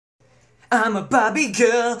I'm a Barbie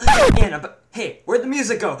girl, and hey, where'd the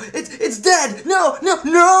music go? It's dead! No, no,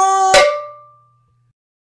 no!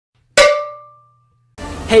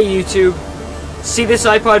 Hey YouTube, see this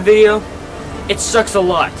iPod video? It sucks a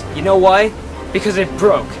lot. You know why? Because it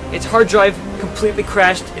broke. Its hard drive completely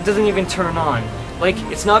crashed. It doesn't even turn on. Like,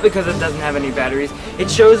 it's not because it doesn't have any batteries. It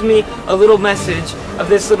shows me a little message of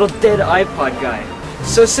this little dead iPod guy.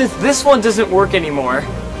 So since this one doesn't work anymore,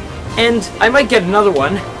 and I might get another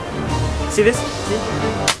one, see this?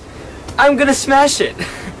 I'm gonna smash it.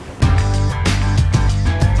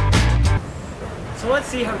 So let's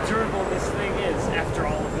see how durable this thing is after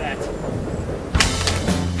all of that.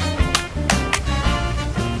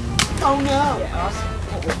 Oh no! Yeah, awesome.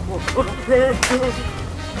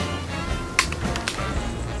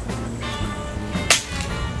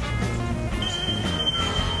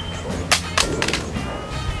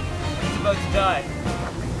 It's about to die.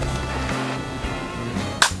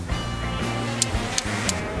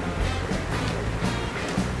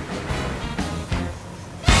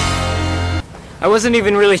 I wasn't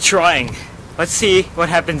even really trying. Let's see what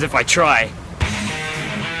happens if I try.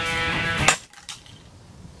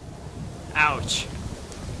 Ouch.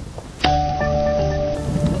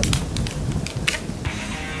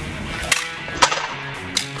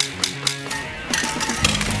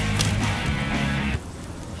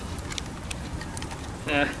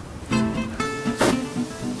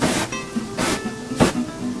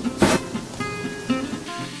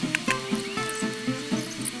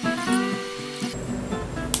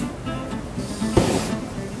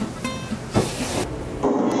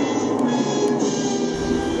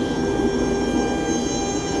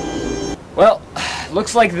 Well,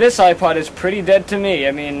 looks like this iPod is pretty dead to me.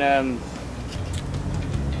 I mean,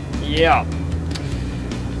 yeah.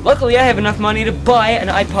 Luckily, I have enough money to buy an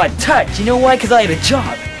iPod Touch. You know why? Because I have a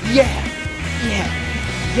job.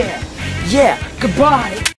 Yeah.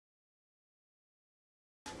 Goodbye.